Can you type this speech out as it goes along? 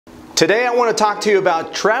Today I want to talk to you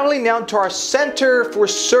about traveling down to our Center for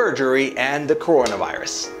Surgery and the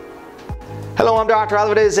coronavirus. Hello, I'm Dr.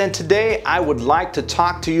 Alvarez, and today I would like to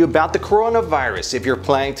talk to you about the coronavirus if you're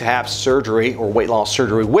planning to have surgery or weight loss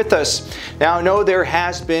surgery with us. Now, I know there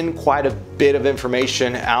has been quite a bit of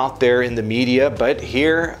information out there in the media, but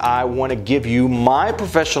here I want to give you my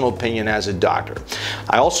professional opinion as a doctor.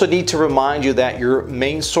 I also need to remind you that your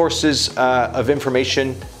main sources of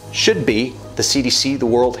information should be the CDC, the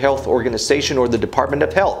World Health Organization, or the Department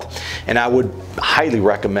of Health. And I would highly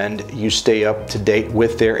recommend you stay up to date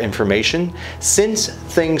with their information since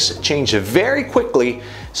things change very quickly,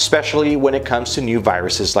 especially when it comes to new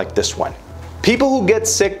viruses like this one. People who get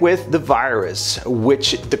sick with the virus,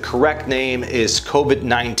 which the correct name is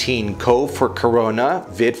COVID-19, CO for corona,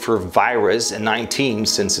 vid for virus, and 19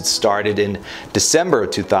 since it started in December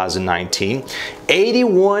of 2019,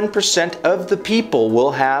 81% of the people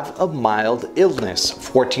will have a mild illness.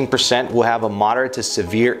 14% will have a moderate to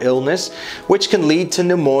severe illness, which can lead to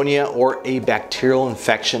pneumonia or a bacterial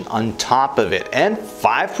infection on top of it. And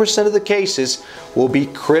 5% of the cases will be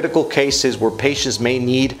critical cases where patients may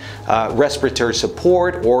need respiratory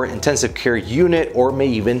support or intensive care unit, or may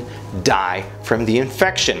even die from the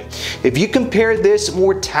infection. If you compare this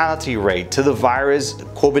mortality rate to the virus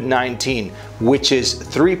COVID-19, which is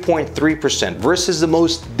 3.3%, versus the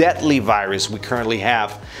most deadly virus we currently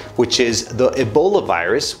have, which is the Ebola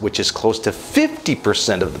virus, which is close to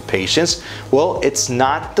 50% of the patients, well, it's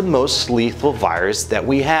not the most lethal virus that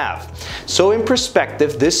we have. So in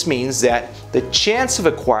perspective, this means that the chance of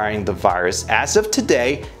acquiring the virus as of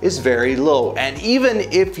today is very low. And even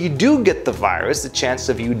if you do get the virus, the chance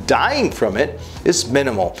of you dying from it is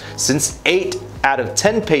minimal, since 8 out of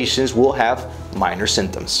 10 patients will have minor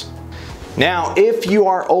symptoms. Now, if you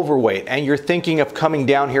are overweight and you're thinking of coming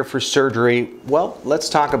down here for surgery, well, let's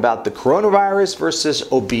talk about the coronavirus versus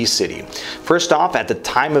obesity. First off, at the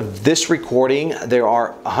time of this recording, there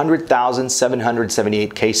are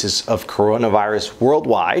 100,778 cases of coronavirus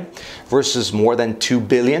worldwide versus more than 2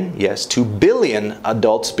 billion, yes, 2 billion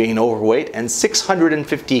adults being overweight and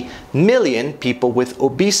 650 million people with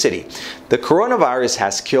obesity. The coronavirus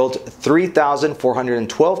has killed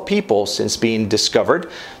 3,412 people since being discovered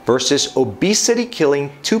versus obesity killing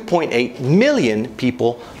 2.8 million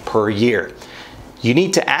people per year. You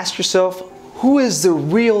need to ask yourself, who is the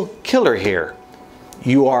real killer here?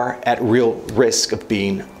 You are at real risk of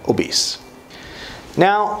being obese.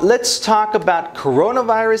 Now, let's talk about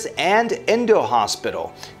coronavirus and Endo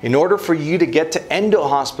Hospital. In order for you to get to Endo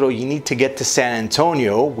Hospital, you need to get to San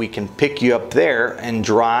Antonio. We can pick you up there and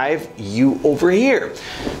drive you over here.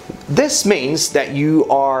 This means that you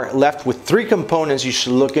are left with 3 components you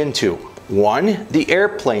should look into. 1, the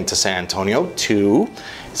airplane to San Antonio. 2,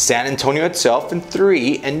 San Antonio itself. And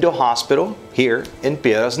 3, Endo Hospital here in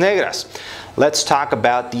Piedras Negras. Let's talk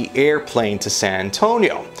about the airplane to San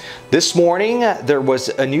Antonio. This morning, there was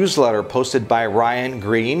a newsletter posted by Ryan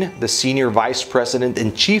Green, the Senior Vice President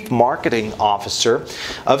and Chief Marketing Officer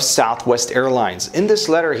of Southwest Airlines. In this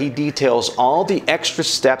letter, he details all the extra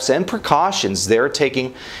steps and precautions they're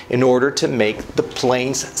taking in order to make the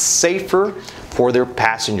planes safer for their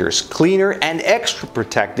passengers, cleaner and extra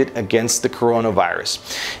protected against the coronavirus.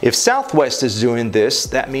 If Southwest is doing this,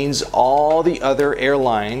 that means all the other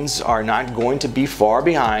airlines are not going to be far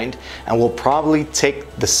behind and will probably take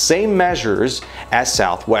the same measures as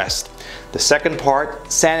Southwest. The second part,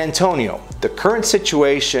 San Antonio. The current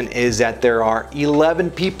situation is that there are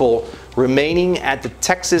 11 people remaining at the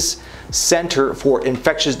Texas Center for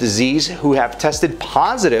Infectious Disease who have tested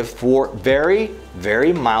positive for very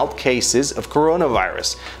mild cases of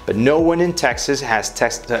coronavirus, but no one in Texas has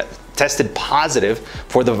tested positive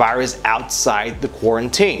for the virus outside the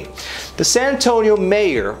quarantine. The San Antonio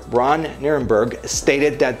mayor, Ron Nirenberg,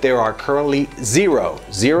 stated that there are currently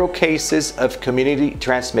zero cases of community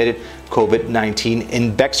transmitted COVID-19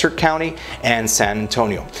 in Bexar County and San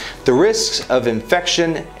Antonio. The risks of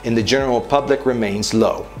infection in the general public remains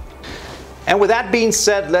low. And with that being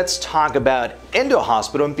said, let's talk about Endo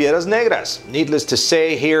Hospital in Piedras Negras. Needless to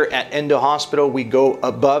say, here at Endo Hospital, we go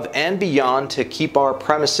above and beyond to keep our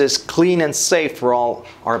premises clean and safe for all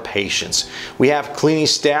our patients. We have cleaning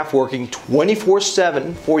staff working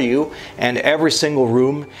 24/7 for you, and every single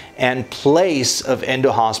room and place of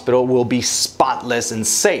Endo Hospital will be spotless and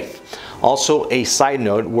safe. Also, a side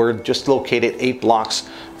note, we're just located 8 blocks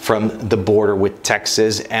from the border with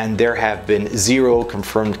Texas, and there have been 0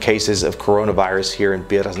 confirmed cases of coronavirus here in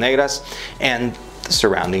Piedras Negras and the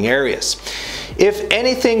surrounding areas. If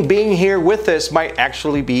anything, being here with us might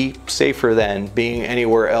actually be safer than being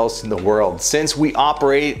anywhere else in the world, since we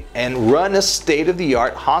operate and run a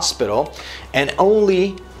state-of-the-art hospital and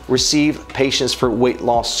only receive patients for weight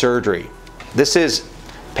loss surgery. This is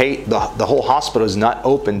the whole hospital is not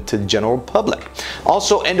open to the general public.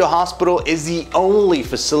 Also, Endo Hospital is the only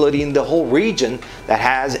facility in the whole region that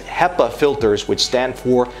has HEPA filters, which stand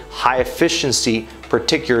for high efficiency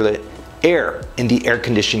particulate air in the air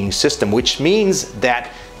conditioning system, which means that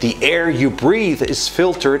the air you breathe is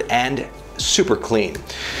filtered and super clean.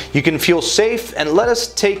 You can feel safe, and let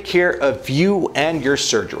us take care of you and your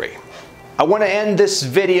surgery. I want to end this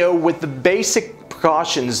video with the basic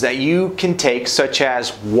precautions that you can take, such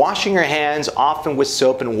as washing your hands often with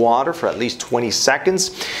soap and water for at least 20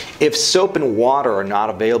 seconds. If soap and water are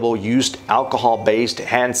not available, use alcohol-based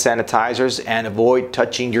hand sanitizers and avoid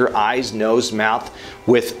touching your eyes, nose, mouth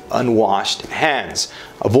with unwashed hands.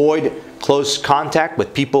 Avoid close contact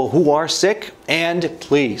with people who are sick, and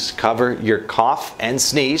please cover your cough and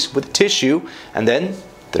sneeze with tissue and then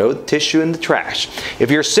throw the tissue in the trash.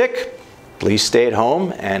 If you're sick, please stay at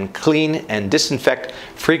home and clean and disinfect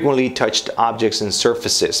frequently touched objects and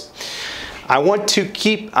surfaces. I want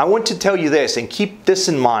to tell you this and keep this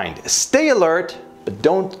in mind. Stay alert, but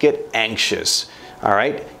don't get anxious. All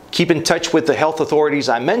right? Keep in touch with the health authorities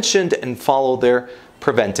I mentioned and follow their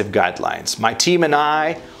preventive guidelines. My team and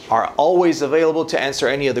I are always available to answer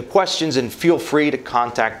any other questions, and feel free to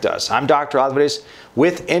contact us. I'm Dr. Alvarez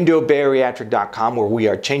with Endobariatric.com, where we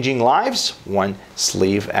are changing lives one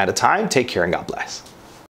sleeve at a time. Take care and God bless.